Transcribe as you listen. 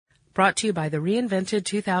Brought to you by the reinvented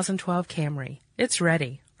 2012 Camry. It's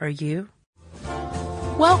ready. Are you?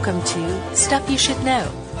 Welcome to Stuff You Should Know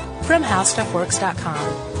from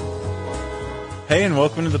HowStuffWorks.com. Hey, and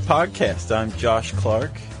welcome to the podcast. I'm Josh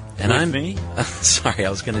Clark. And I'm me. Sorry, I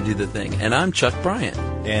was going to do the thing. And I'm Chuck Bryant.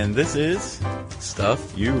 And this is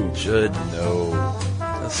Stuff You Should Know.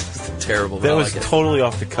 That's terrible. That was like totally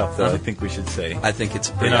off the cuff, though. I think we should say. I think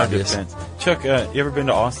it's pretty in our obvious. defense. Chuck, you ever been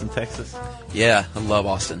to Austin, Texas? Yeah, I love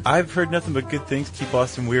Austin. I've heard nothing but good things. Keep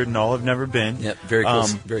Austin weird and all. I've never been. Yep, very cool.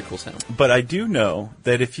 Very cool sound. But I do know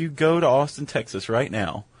that if you go to Austin, Texas right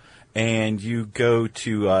now, and you go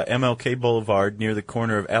to MLK Boulevard near the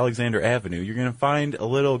corner of Alexander Avenue, you're going to find a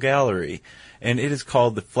little gallery, and it is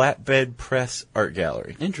called the Flatbed Press Art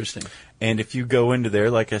Gallery. Interesting. And if you go into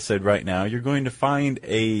there, like I said right now, you're going to find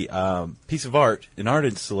a piece of art, an art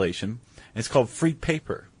installation, and it's called Free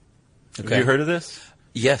Paper. Okay. Have you heard of this?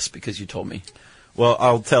 Yes, because you told me. Well,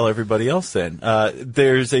 I'll tell everybody else then.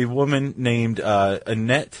 There's a woman named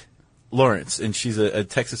Annette Lawrence, and she's a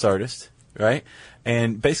Texas artist, right?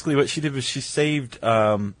 And basically what she did was she saved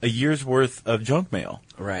a year's worth of junk mail.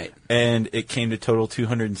 Right. And it came to total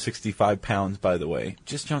 265 pounds, by the way,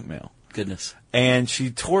 just junk mail. Goodness. And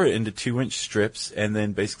she tore it into 2-inch strips and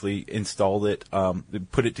then basically installed it,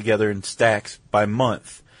 put it together in stacks by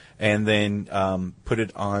month, and then put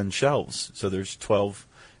it on shelves. So there's 12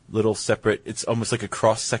 little separate, it's almost like a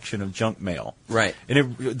cross-section of junk mail. Right.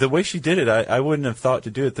 And the way she did it, I wouldn't have thought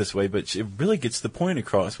to do it this way, but it really gets the point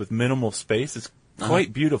across with minimal space. It's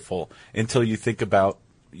quite beautiful until you think about,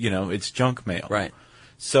 it's junk mail. Right.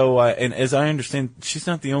 So, and as I understand, she's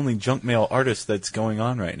not the only junk mail artist that's going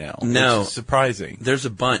on right now. No. Which is surprising. There's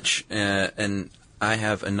a bunch, and I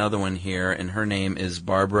have another one here, and her name is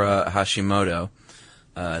Barbara Hashimoto,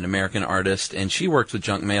 an American artist, and she works with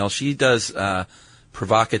junk mail. She does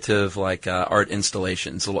provocative, art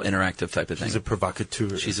installations, a little interactive type of thing. She's a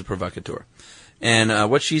provocateur. She's a provocateur.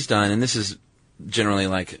 And what she's done, and this is generally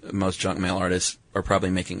like most junk mail artists are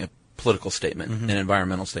probably making a political statement, an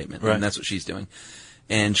environmental statement, Right. and that's what she's doing.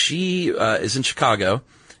 And she is in Chicago,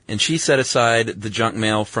 and she set aside the junk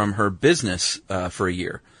mail from her business for a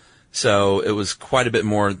year. So it was quite a bit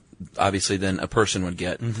more, obviously, than a person would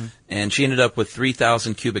get. And she ended up with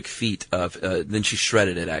 3,000 cubic feet of, then she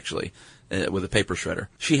shredded it, actually, with a paper shredder.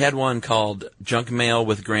 She had one called Junk Mail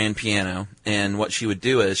with Grand Piano, and what she would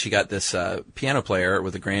do is she got this piano player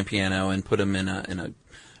with a grand piano and put him in a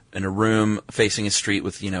room facing a street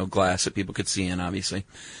with, glass that people could see in, obviously.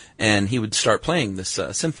 And he would start playing this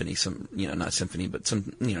symphony, not symphony, but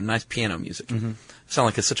some, nice piano music. I sound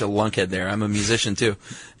like such a lunkhead there. I'm a musician, too.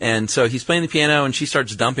 And so he's playing the piano, and she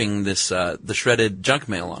starts dumping this, the shredded junk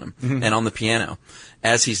mail on him and on the piano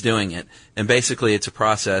as he's doing it. And basically it's a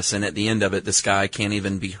process, and at the end of it, this guy can't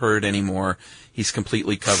even be heard anymore. He's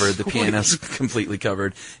completely covered. The piano's completely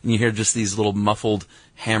covered. And you hear just these little muffled,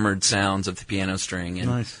 hammered sounds of the piano string. And,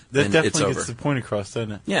 Nice. That and definitely it's over. gets the point across,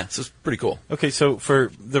 doesn't it? Yeah, so it's pretty cool. Okay, so for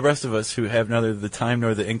the rest of us who have neither the time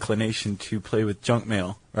nor the inclination to play with junk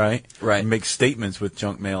mail, right? Right. Make statements with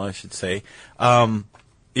junk mail, I should say.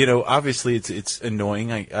 Obviously it's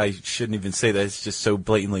annoying. I shouldn't even say that. It's just so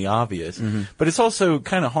blatantly obvious. But it's also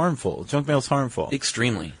kind of harmful. Junk mail's harmful.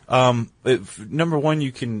 Extremely. Number one,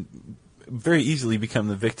 you can very easily become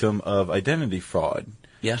the victim of identity fraud.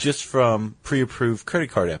 Yeah. Just from pre-approved credit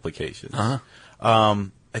card applications. I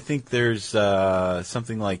think there's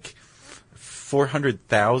something like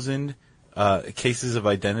 400,000 cases of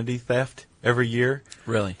identity theft every year.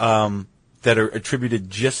 Really? That are attributed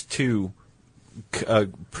just to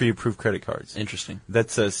pre-approved credit cards. Interesting.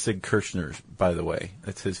 That's Sid Kirchner, by the way.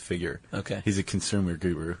 That's his figure. Okay. He's a consumer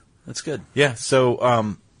guru. That's good. Yeah.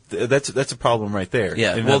 So that's a problem right there.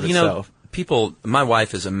 Yeah. in and Well, of itself. my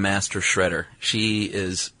wife is a master shredder. She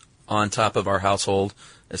is on top of our household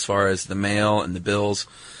as far as the mail and the bills,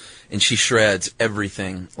 and she shreds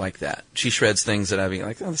everything like that. She shreds things that I'd be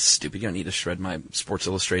like, oh, this is stupid. You don't need to shred my Sports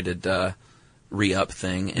Illustrated re-up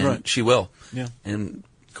thing, and Right. she will. Yeah. And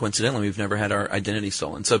coincidentally, we've never had our identity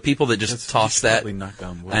stolen. So people that just That's toss that, probably knock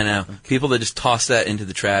on wood. I know, Okay. people that just toss that into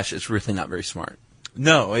the trash, it's really not very smart.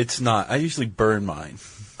 No, it's not. I usually burn mine.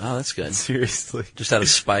 Oh, that's good. Seriously. Just out of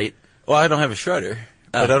spite. Well, I don't have a shredder,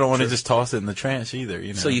 but I don't want to true. just toss it in the trash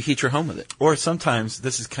either. So you heat your home with it. Or sometimes,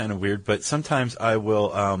 this is kind of weird, but sometimes I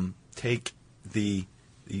will take the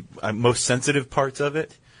most sensitive parts of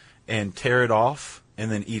it and tear it off and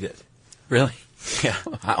then eat it. Really? Yeah.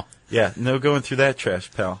 Wow. Yeah, no going through that trash,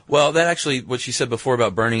 pal. Well, that actually, what she said before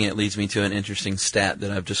about burning it leads me to an interesting stat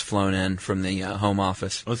that I've just flown in from the home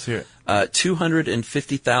office. Let's hear it.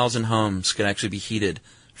 250,000 homes could actually be heated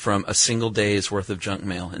from a single day's worth of junk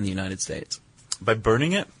mail in the United States. By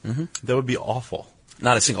burning it? Mm-hmm. That would be awful.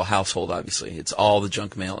 Not a single household, obviously. It's all the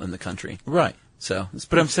junk mail in the country. Right. So,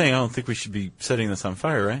 But I'm saying I don't think we should be setting this on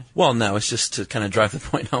fire, right? well, no, it's just to kind of drive the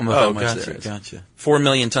point home of how much there is. Gotcha. 4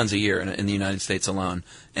 million tons a year in the United States alone.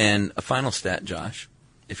 And a final stat, Josh,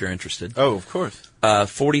 if you're interested. Oh, of course.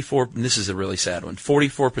 44, this is a really sad one,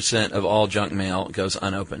 44% of all junk mail goes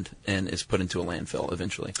unopened and is put into a landfill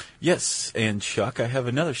eventually. Yes, and Chuck, I have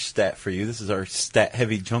another stat for you. This is our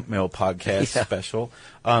stat-heavy junk mail podcast special.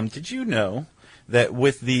 Did you know that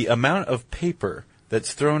with the amount of paper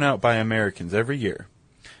that's thrown out by Americans every year,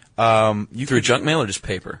 Through junk mail or just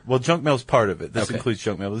paper? Well, junk mail is part of it. This Okay. includes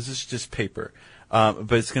junk mail. This is just paper,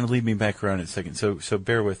 but it's going to lead me back around in a second. So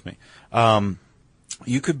bear with me.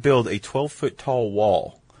 You could build a 12-foot tall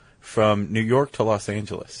wall from New York to Los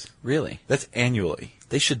Angeles. Really? That's annually.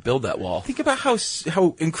 They should build that wall. Think about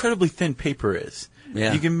how incredibly thin paper is.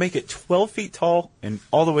 Yeah. You can make it 12 feet tall and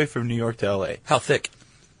all the way from New York to L.A. How thick?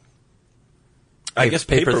 I guess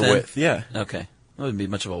paper thin? width, yeah. Okay. That wouldn't be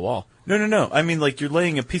much of a wall. No. I mean, like, you're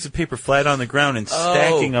laying a piece of paper flat on the ground and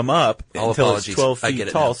stacking them up All until apologies. it's 12 I feet get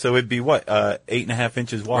it tall. now. So it'd be, 8.5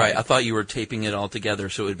 inches wide? Right. I thought you were taping it all together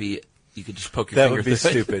so it would be, you could just poke your That finger would be through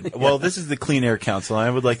it. stupid. Well, this is the Clean Air Council, and I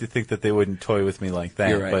would like to think that they wouldn't toy with me like that.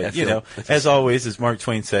 You're right. I But, feel- as always, as Mark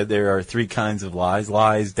Twain said, there are three kinds of lies: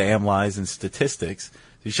 lies, damn lies, and statistics.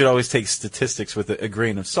 You should always take statistics with a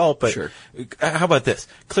grain of salt. But Sure. How about this?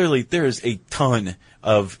 Clearly, there is a ton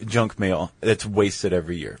of junk mail that's wasted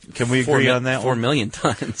every year. Can we agree on that 4 one? million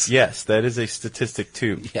tons. Yes, that is a statistic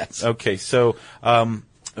too. Yes. Okay, so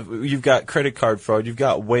you've got credit card fraud, you've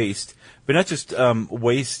got waste, but not just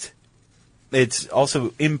waste. It's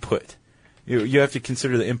also input. You have to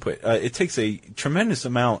consider the input. It takes a tremendous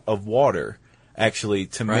amount of water, actually,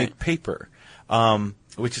 to Right. make paper,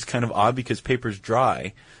 which is kind of odd because paper's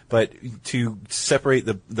dry. But to separate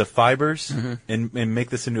the fibers and make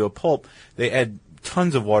this into a pulp, they add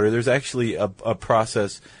tons of water. There's actually a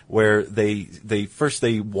process where they first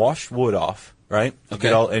wash wood off, right? To Okay.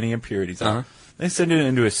 get any impurities out. They send it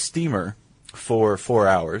into a steamer for 4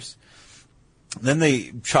 hours. Then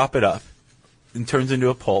they chop it up and turns into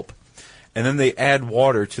a pulp. And then they add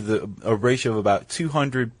water to a ratio of about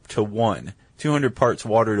 200 to 1. 200 parts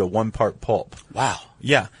water to 1 part pulp. Wow.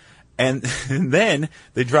 Yeah. And then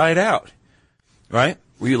they dry it out. Right?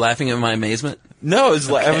 Were you laughing at my amazement? No,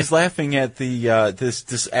 I was laughing at the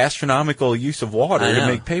this astronomical use of water I to know.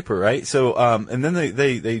 make paper, right? So and then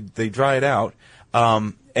they dry it out.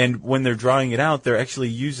 And when they're drying it out, they're actually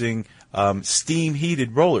using steam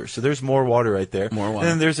heated rollers. So there's more water right there. More water.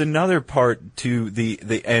 And then there's another part to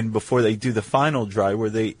the end before they do the final dry where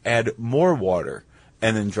they add more water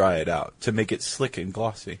and then dry it out to make it slick and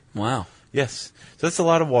glossy. Wow. Yes. So that's a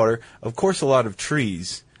lot of water. Of course, a lot of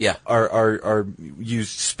trees Yeah. are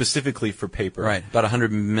used specifically for paper. Right. About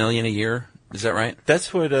 100 million a year. Is that right?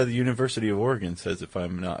 That's what the University of Oregon says, if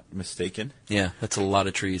I'm not mistaken. Yeah. That's a lot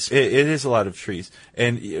of trees. It is a lot of trees.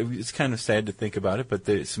 And it's kind of sad to think about it, but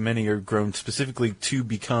so many are grown specifically to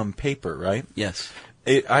become paper, right? Yes.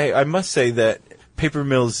 I must say that paper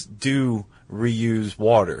mills do reuse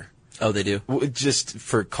water. Oh, they do? Just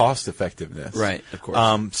for cost effectiveness. Right, of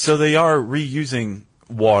course. So they are reusing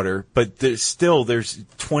water, but there's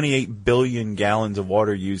 28 billion gallons of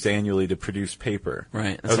water used annually to produce paper.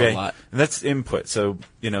 Right, that's a lot. And that's input. So,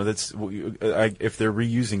 that's if they're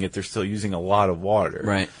reusing it, they're still using a lot of water.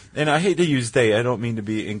 Right. And I hate to use they. I don't mean to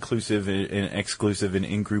be inclusive and exclusive and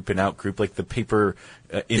in-group and out-group. Like the paper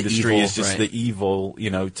industry evil, is just right. the evil,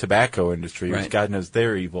 tobacco industry, which Right. God knows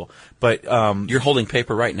they're evil. But You're holding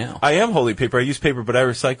paper right now. I am holding paper. I use paper, but I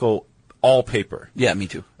recycle all paper. Yeah, me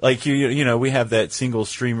too. Like we have that single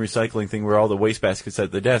stream recycling thing where all the waste baskets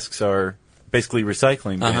at the desks are basically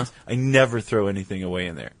recycling bins. Uh-huh. I never throw anything away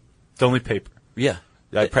in there. It's only paper. Yeah.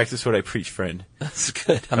 I practice what I preach, friend. That's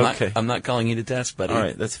good. Okay. I'm not calling you to task, buddy. All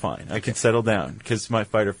right, that's fine. I can settle down because my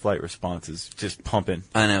fight or flight response is just pumping.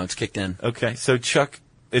 I know, it's kicked in. Okay, so Chuck,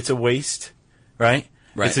 it's a waste, right?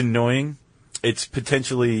 Right. It's annoying. It's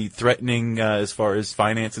potentially threatening as far as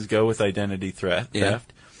finances go with identity theft. Yeah.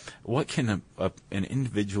 What can an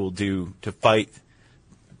individual do to fight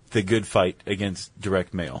the good fight against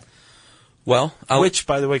direct mail? Well, Which,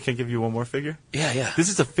 by the way, can I give you one more figure? Yeah. This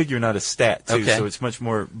is a figure, not a stat, too, Okay. so it's much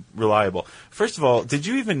more reliable. First of all, did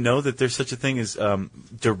you even know that there's such a thing as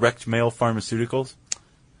direct mail pharmaceuticals?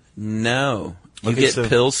 No. You Okay, get so-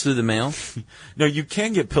 pills through the mail? No, you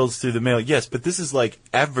can get pills through the mail, yes, but this is like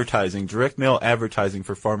advertising, direct mail advertising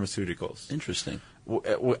for pharmaceuticals. Interesting.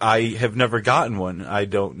 I have never gotten one. I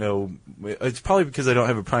don't know. It's probably because I don't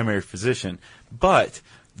have a primary physician. But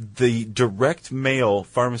the direct mail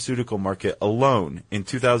pharmaceutical market alone in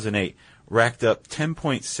 2008 racked up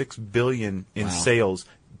 $10.6 billion in sales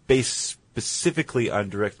based specifically on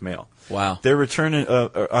direct mail. Wow. Their return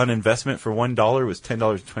on investment for $1 was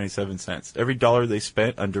 $10.27. Every dollar they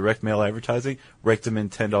spent on direct mail advertising raked them in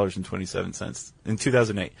 $10.27 in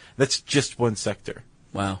 2008. That's just one sector.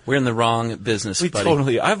 Wow. We're in the wrong business,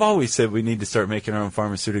 buddy. I've always said we need to start making our own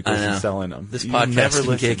pharmaceuticals and selling them. This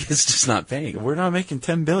podcasting gig is just not paying. We're not making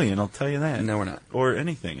 $10 billion, I'll tell you that. No, we're not. Or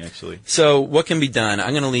anything, actually. So what can be done?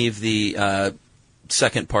 I'm going to leave the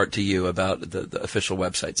second part to you about the official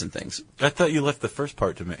websites and things. I thought you left the first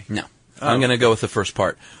part to me. No. I'm going to go with the first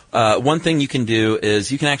part. One thing you can do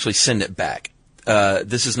is you can actually send it back.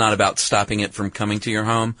 This is not about stopping it from coming to your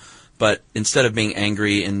home, but instead of being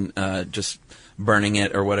angry and just burning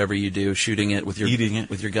it or whatever you do, shooting it with your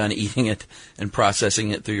gun, eating it, and processing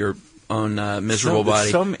it through your own miserable body.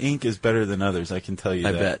 Some ink is better than others, I can tell you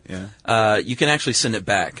that. I bet. Yeah. You can actually send it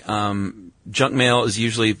back. Junk mail is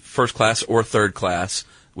usually first class or third class,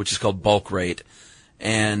 which is called bulk rate.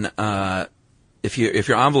 And if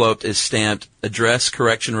your envelope is stamped address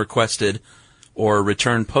correction requested or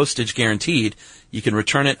return postage guaranteed, you can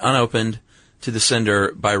return it unopened to the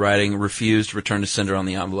sender by writing refused return to sender on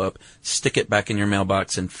the envelope, stick it back in your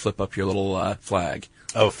mailbox, and flip up your little flag.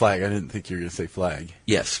 Oh, flag. I didn't think you were going to say flag.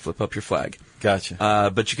 Yes, flip up your flag.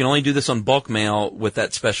 Gotcha. But you can only do this on bulk mail with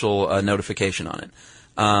that special notification on it.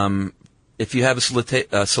 If you have a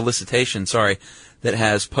solicitation, that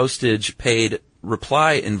has postage paid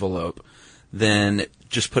reply envelope, then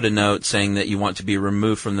just put a note saying that you want to be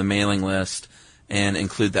removed from the mailing list and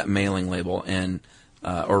include that mailing label and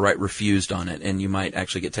or write refused on it, and you might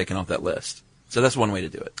actually get taken off that list. So that's one way to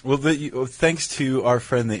do it. Well, thanks to our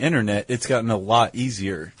friend the Internet, it's gotten a lot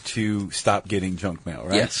easier to stop getting junk mail,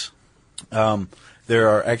 right? Yes. There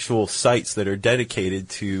are actual sites that are dedicated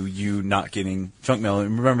to you not getting junk mail.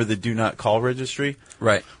 And remember the Do Not Call registry?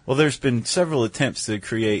 Right. Well, there's been several attempts to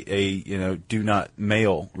create a Do Not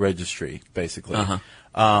Mail registry, basically.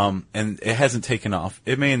 And it hasn't taken off.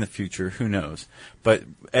 It may in the future, who knows? But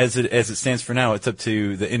as it stands for now, it's up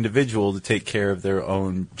to the individual to take care of their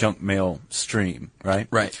own junk mail stream, right?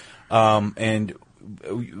 Right. And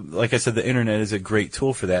like I said, the Internet is a great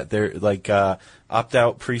tool for that. They're like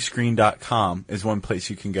optoutprescreen.com is one place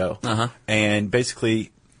you can go. And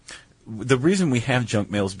basically, the reason we have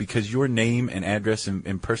junk mail is because your name and address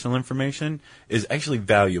and personal information is actually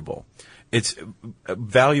valuable. It's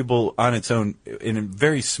valuable on its own in a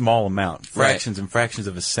very small amount, fractions and fractions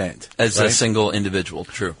of a cent. As a single individual,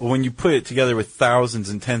 true. Well, when you put it together with thousands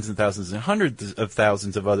and tens and thousands and hundreds of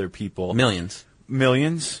thousands of other people. Millions.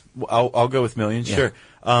 I'll go with millions, sure.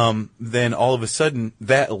 Then all of a sudden,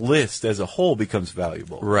 that list as a whole becomes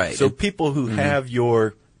valuable. Right. So people who have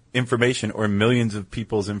your information or millions of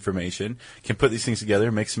people's information can put these things together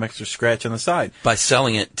and make some extra scratch on the side. By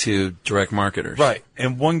selling it to direct marketers. Right.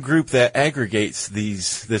 And one group that aggregates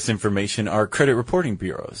this information are credit reporting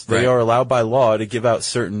bureaus. They are allowed by law to give out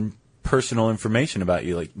certain personal information about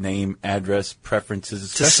you, like name, address, preferences,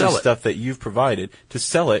 especially stuff that you've provided, to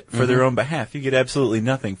sell it for their own behalf. You get absolutely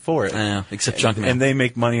nothing for it. Except junk mail. And they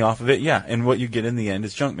make money off of it, and what you get in the end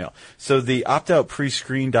is junk mail. So the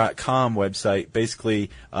optoutprescreen.com website basically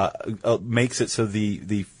makes it so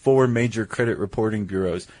the four major credit reporting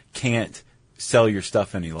bureaus can't sell your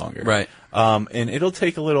stuff any longer. Right. And it'll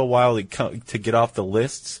take a little while to get off the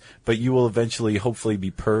lists, but you will eventually, hopefully,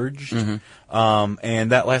 be purged.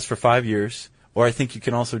 And that lasts for 5 years. Or I think you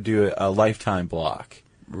can also do a lifetime block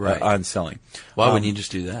on selling. Why wouldn't you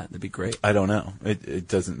just do that? That'd be great. I don't know. It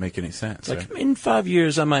doesn't make any sense. Like, in 5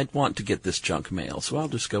 years, I might want to get this junk mail, so I'll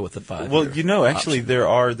just go with the 5 year Well, actually,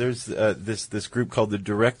 there's this group called the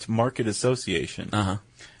Direct Market Association.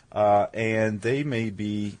 And they may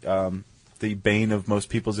be the bane of most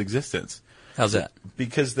people's existence. How's that?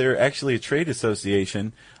 Because they're actually a trade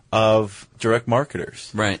association of direct marketers.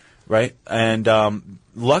 Right. Right? And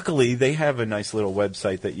luckily, they have a nice little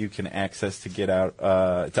website that you can access to get out,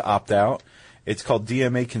 to opt out. It's called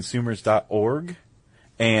dmaconsumers.org.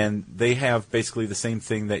 And they have basically the same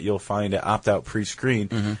thing that you'll find at Opt Out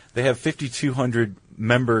Prescreen. They have 5,200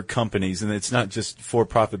 member companies, and it's not just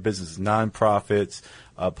for-profit businesses. Nonprofits,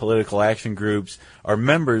 political action groups are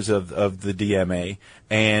members of the DMA.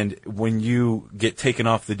 And when you get taken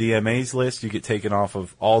off the DMA's list, you get taken off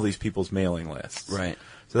of all these people's mailing lists. Right.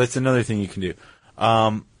 So that's another thing you can do.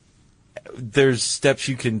 There's steps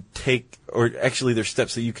you can take, or actually there's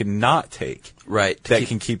steps that you can not take. Right. That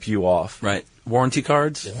can keep you off. Right. Warranty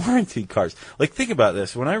cards? Warranty cards. Like, think about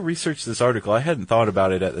this. When I researched this article, I hadn't thought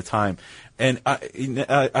about it at the time. And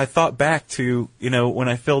I thought back to, when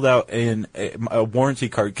I filled out a warranty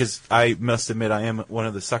card, because I must admit I am one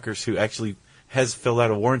of the suckers who actually has filled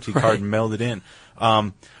out a warranty card Right. and mailed it in.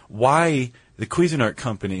 Why the Cuisinart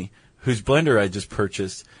company, whose blender I just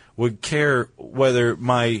purchased, would care whether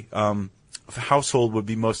my household would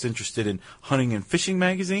be most interested in hunting and fishing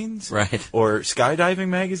magazines, Right. or skydiving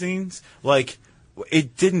magazines. Like,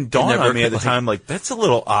 it didn't dawn never- on me at the like- time. Like, that's a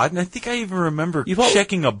little odd. And I think I even remember You've al-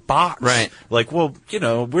 checking a box. Right. Like, well,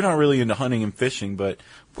 we're not really into hunting and fishing, but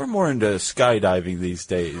we're more into skydiving these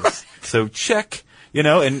days. So check.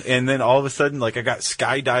 And then all of a sudden, like, I got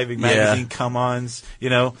skydiving magazine come-ons.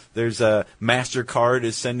 There's a MasterCard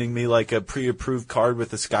is sending me like a pre-approved card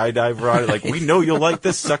with a skydiver on it. Like, we know you'll like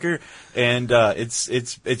this, sucker. And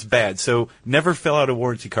it's bad. So never fill out a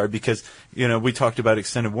warranty card because we talked about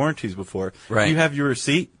extended warranties before. Right. You have your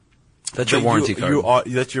receipt. That's your but warranty card.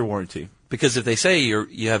 That's your warranty. Because if they say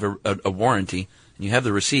you have a warranty and you have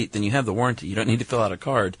the receipt, then you have the warranty. You don't need to fill out a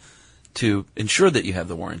card to ensure that you have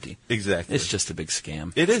the warranty. Exactly. It's just a big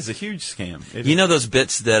scam. It is a huge scam. You know those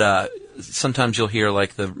bits that sometimes you'll hear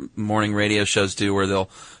like the morning radio shows do where they'll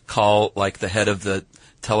call like the head of the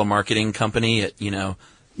telemarketing company at,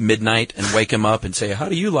 midnight and wake him up and say, how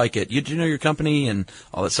do you like it? Do you know your company and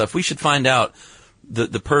all that stuff? We should find out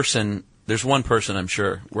the person. There's one person, I'm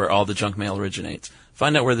sure, where all the junk mail originates.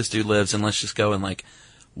 Find out where this dude lives and let's just go and like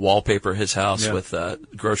wallpaper his house with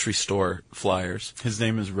grocery store flyers. His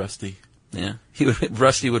name is Rusty. Yeah,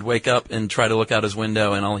 Rusty would wake up and try to look out his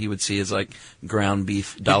window, and all he would see is like ground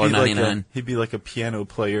beef, $1.99. He'd be like a piano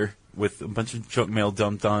player with a bunch of junk mail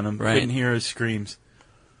dumped on him. Right. Couldn't hear his screams.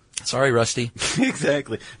 Sorry, Rusty.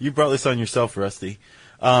 Exactly. You brought this on yourself, Rusty.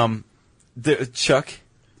 Chuck.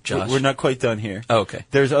 Josh. We're not quite done here. Oh, okay.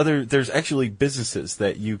 There's actually businesses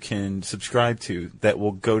that you can subscribe to that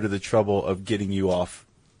will go to the trouble of getting you off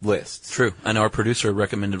lists. True. I know our producer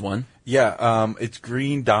recommended one. Yeah, it's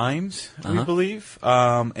Green Dimes, we believe.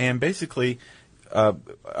 And basically,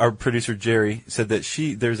 our producer Jerry said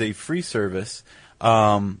that there's a free service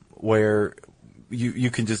where you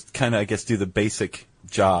can just kind of, I guess, do the basic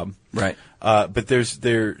job. Right. But there's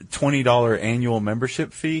their $20 annual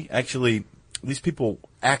membership fee. Actually, these people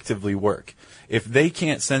actively work. If they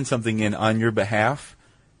can't send something in on your behalf,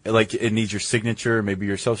 like it needs your signature, maybe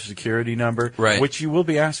your social security number, right, which you will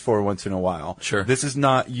be asked for once in a while. Sure. This is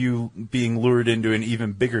not you being lured into an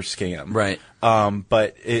even bigger scam. Right.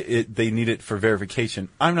 But they need it for verification.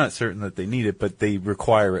 I'm not certain that they need it, but they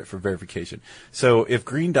require it for verification. So if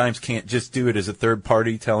Green Dimes can't just do it as a third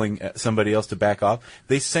party telling somebody else to back off,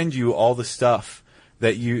 they send you all the stuff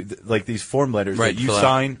that like these form letters right, that you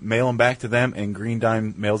sign, mail them back to them, and Green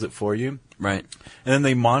Dime mails it for you. Right. And then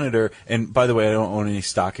they monitor, and by the way, I don't own any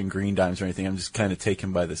stock in Green Dimes or anything. I'm just kind of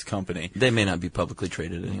taken by this company. They may not be publicly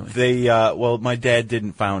traded anyway. Well, my dad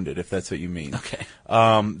didn't found it, if that's what you mean. Okay.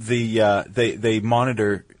 They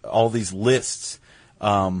monitor all these lists,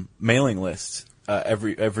 mailing lists,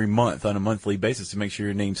 every month on a monthly basis to make sure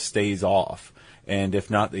your name stays off. And if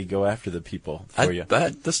not, they go after the people for you.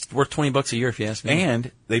 That's worth $20 a year if you ask me.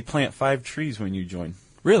 And they plant 5 trees when you join.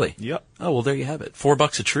 Really? Yep. Oh, well, there you have it.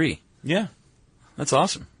 $4 a tree. Yeah. That's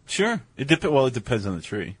awesome. Sure. It depends on the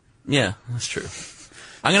tree. Yeah, that's true.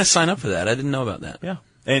 I'm going to sign up for that. I didn't know about that. Yeah.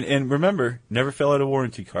 And remember, never fill out a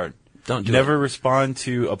warranty card. Don't do Never respond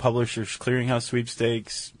to a publisher's clearinghouse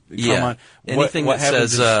sweepstakes. Yeah. Come on. Anything what that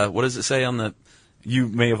happens says, what does it say on the... You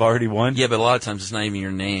may have already won. Yeah, but a lot of times it's not even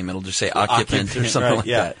your name. It'll just say occupant or something right, like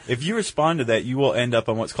yeah. that. If you respond to that, you will end up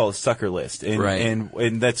on what's called a sucker list. And, Right.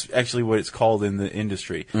 and that's actually what it's called in the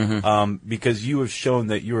industry. Mm-hmm. Because you have shown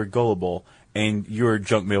that you are gullible and your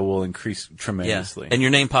junk mail will increase tremendously. Yeah. And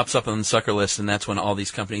your name pops up on the sucker list, and that's when all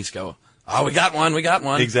these companies go, oh, we got one.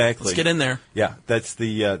 Exactly. Let's get in there. Yeah, that's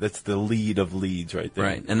the lead of leads right there.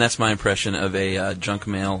 Right. And that's my impression of a junk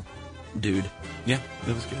mail dude. Yeah,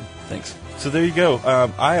 that was good. Thanks. So there you go.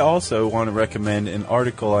 I also want to recommend an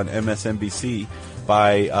article on MSNBC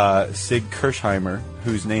by Sig Kirchheimer,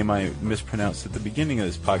 whose name I mispronounced at the beginning of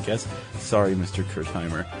this podcast. Sorry, Mr.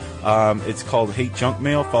 Kirchheimer. It's called Hate Junk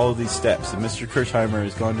Mail, Follow These Steps. And Mr. Kirchheimer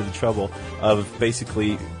has gone to the trouble of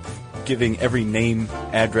basically giving every name,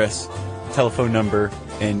 address, telephone number,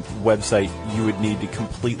 and website you would need to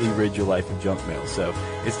completely rid your life of junk mail. So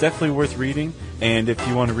it's definitely worth reading. And if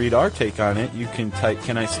you want to read our take on it, you can type,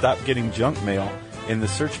 "Can I stop getting junk mail?" in the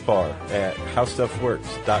search bar at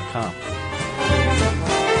howstuffworks.com.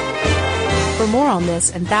 For more on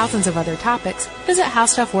this and thousands of other topics, visit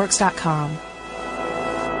howstuffworks.com.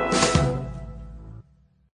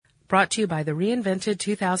 Brought to you by the reinvented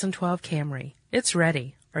 2012 Camry. It's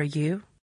ready. Are you?